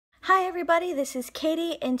Hi everybody, this is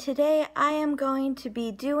Katie, and today I am going to be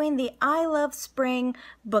doing the I Love Spring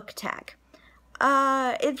book tag.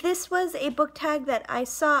 This was a book tag that I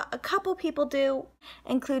saw a couple people do,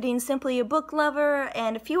 including SimplyABookLover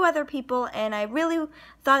and a few other people, and I really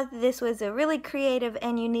thought that this was a really creative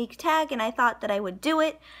and unique tag, and I thought that I would do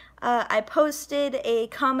it. I posted a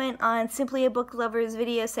comment on SimplyABookLover's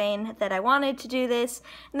video saying that I wanted to do this,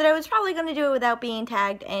 and that I was probably going to do it without being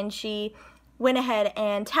tagged, and she went ahead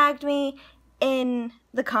and tagged me in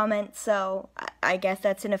the comments, so I guess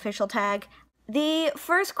that's an official tag. The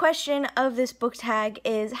first question of this book tag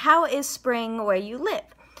is, how is spring where you live?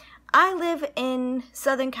 I live in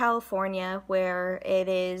Southern California, where it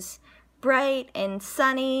is bright and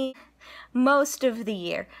sunny most of the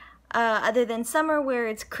year, other than summer where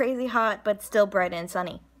it's crazy hot but still bright and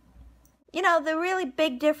sunny. You know, the really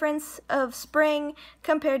big difference of spring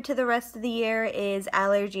compared to the rest of the year is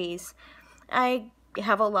allergies. I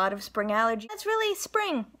have a lot of spring allergies. That's really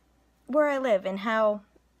spring where I live and how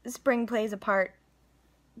spring plays a part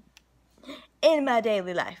in my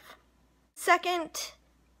daily life. Second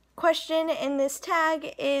question in this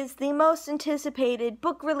tag is the most anticipated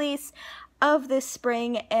book release of this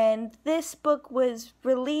spring, and this book was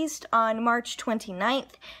released on March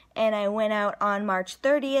 29th, and I went out on March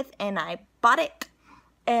 30th and I bought it,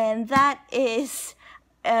 and that is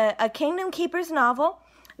a Kingdom Keepers novel,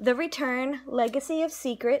 The Return: Legacy of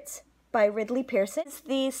Secrets by Ridley Pearson. It's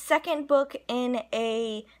the second book in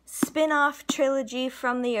a spin-off trilogy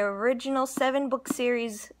from the original 7-book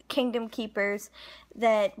series Kingdom Keepers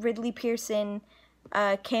that Ridley Pearson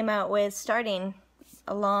came out with starting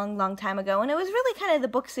a long time ago. And it was really kind of the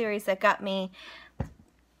book series that got me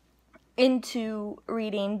into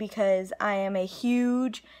reading, because I am a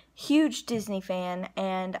huge Disney fan,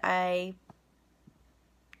 and I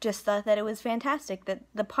just thought that it was fantastic that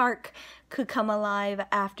the park could come alive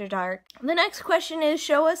after dark. The next question is,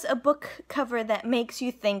 show us a book cover that makes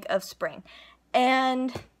you think of spring.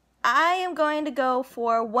 And I am going to go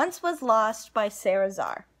for Once Was Lost by Sarah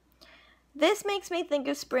Zarr. This makes me think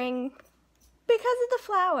of spring because of the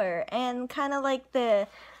flower and kind of like the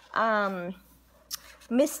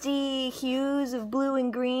misty hues of blue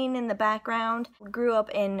and green in the background. Grew up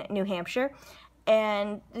in New Hampshire,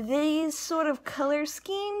 and these sort of color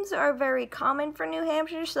schemes are very common for New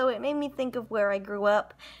Hampshire, so it made me think of where I grew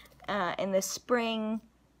up in the spring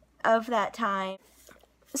of that time.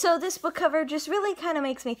 So this book cover just really kind of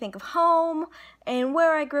makes me think of home and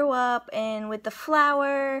where I grew up, and with the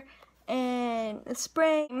flower and the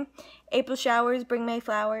spring. April showers bring May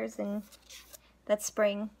flowers, and that's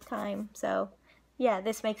springtime. So yeah,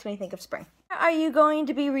 this makes me think of spring. What are you going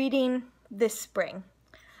to be reading this spring?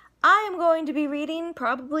 I am going to be reading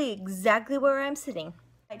probably exactly where I'm sitting.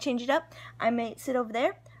 I change it up. I might sit over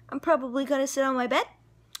there. I'm probably going to sit on my bed.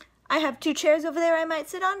 I have 2 chairs over there I might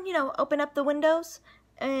sit on. You know, open up the windows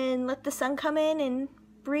and let the sun come in and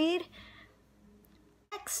read.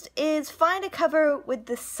 Next is find a cover with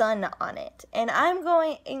the sun on it. And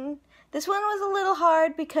this one was a little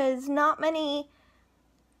hard because not many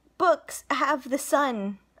books have the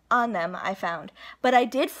sun on them, I found. But I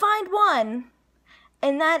did find one,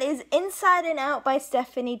 and that is Inside and Out by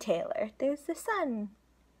Stephanie Taylor. There's the sun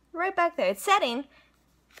right back there. It's setting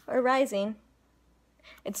or rising.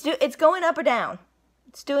 It's going up or down.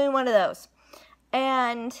 It's doing one of those.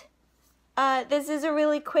 And this is a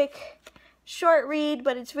really quick, short read,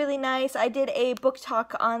 but it's really nice. I did a book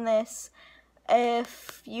talk on this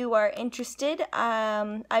if you are interested.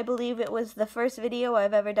 I believe it was the first video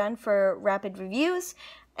I've ever done for rapid reviews,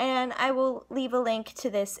 and I will leave a link to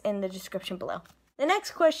this in the description below. The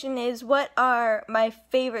next question is, what are my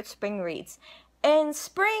favorite spring reads? In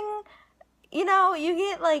spring, you know, you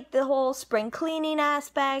get like the whole spring cleaning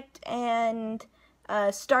aspect and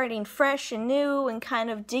starting fresh and new and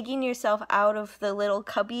kind of digging yourself out of the little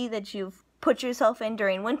cubby that you've put yourself in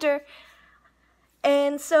during winter.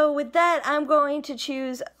 And so with that, I'm going to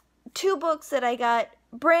choose 2 books that I got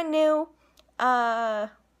brand new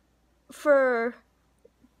for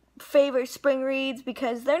favorite spring reads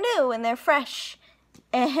because they're new and they're fresh.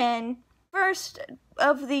 And first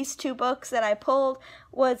of these 2 books that I pulled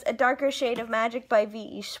was A Darker Shade of Magic by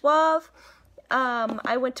V.E. Schwab.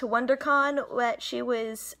 I went to WonderCon that she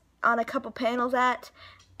was on a couple panels at,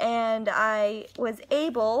 and I was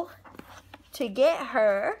able to get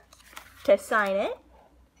her to sign it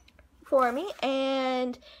for me.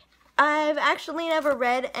 And I've actually never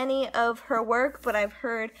read any of her work, but I've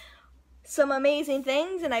heard some amazing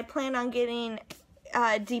things, and I plan on getting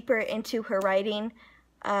deeper into her writing,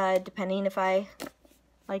 depending if I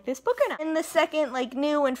like this book or not. And the second, like,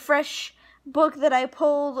 new and fresh book that I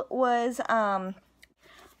pulled was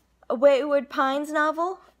Wayward Pines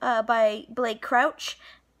novel by Blake Crouch,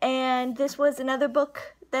 and this was another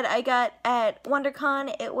book that I got at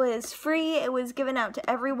WonderCon. It was free. It was given out to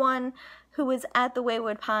everyone who was at the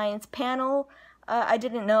Wayward Pines panel. I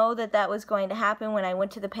didn't know that that was going to happen when I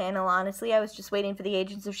went to the panel, honestly. I was just waiting for the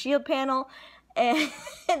Agents of S.H.I.E.L.D. panel, and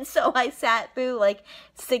so I sat through like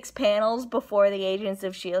 6 panels before the Agents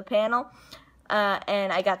of S.H.I.E.L.D. panel,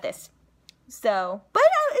 and I got this. So, but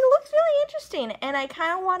it looks really interesting, and I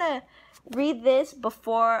kind of want to read this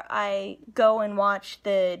before I go and watch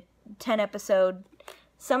the 10-episode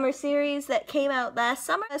summer series that came out last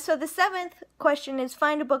summer. So the 7th question is,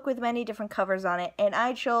 find a book with many different covers on it, and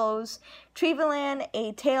I chose Trevelyan,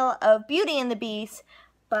 A Tale of Beauty and the Beast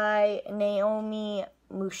by Naomi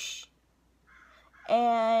Mush.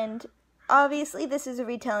 And obviously this is a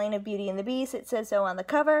retelling of Beauty and the Beast. It says so on the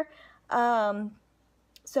cover.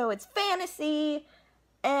 So it's fantasy,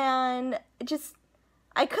 and just,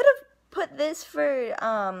 I could have put this for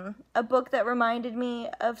a book that reminded me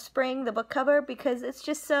of spring, the book cover, because it's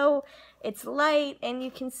just so, it's light, and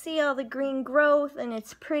you can see all the green growth, and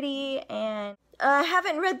it's pretty, and I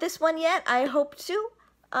haven't read this one yet. I hope to,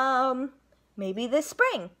 maybe this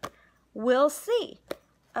spring. We'll see.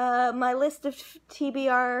 My list of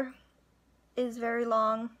TBR is very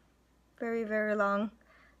long, very, very long,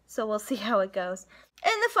 so we'll see how it goes.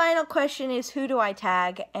 And the final question is, who do I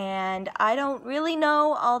tag? And I don't really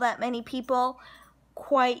know all that many people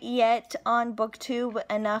quite yet on BookTube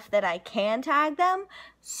enough that I can tag them.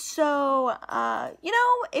 So, you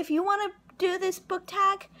know, if you want to do this book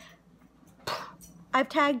tag, I've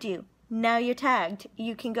tagged you. Now you're tagged.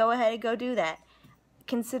 You can go ahead and go do that.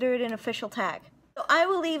 Consider it an official tag. So I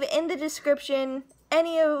will leave in the description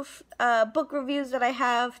any of book reviews that I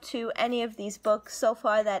have to any of these books. So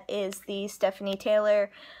far, that is the Stephanie Taylor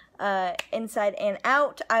Inside and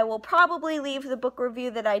Out. I will probably leave the book review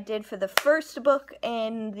that I did for the first book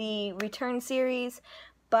in the Return series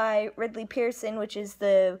by Ridley Pearson, which is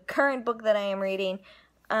the current book that I am reading.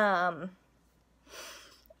 And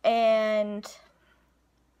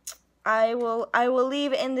I will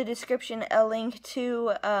leave in the description a link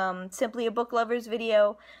to Simply a Book Lover's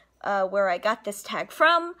video where I got this tag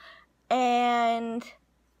from. And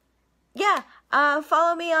yeah,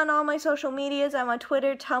 follow me on all my social medias. I'm on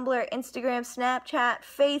Twitter, Tumblr, Instagram, Snapchat,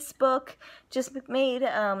 Facebook. Just made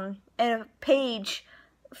a page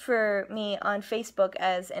for me on Facebook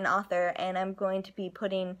as an author, and I'm going to be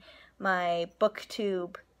putting my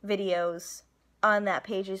BookTube videos on that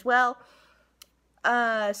page as well.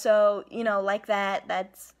 So, you know, like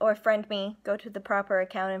that's, or friend me, go to the proper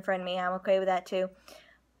account and friend me. I'm okay with that too.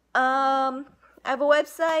 I have a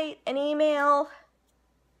website, an email.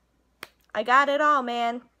 I got it all,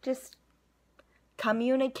 man. Just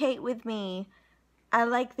communicate with me. I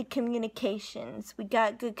like the communications. We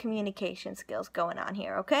got good communication skills going on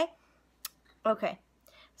here, okay? Okay.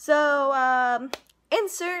 So,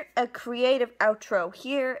 insert a creative outro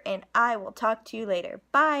here, and I will talk to you later.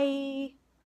 Bye!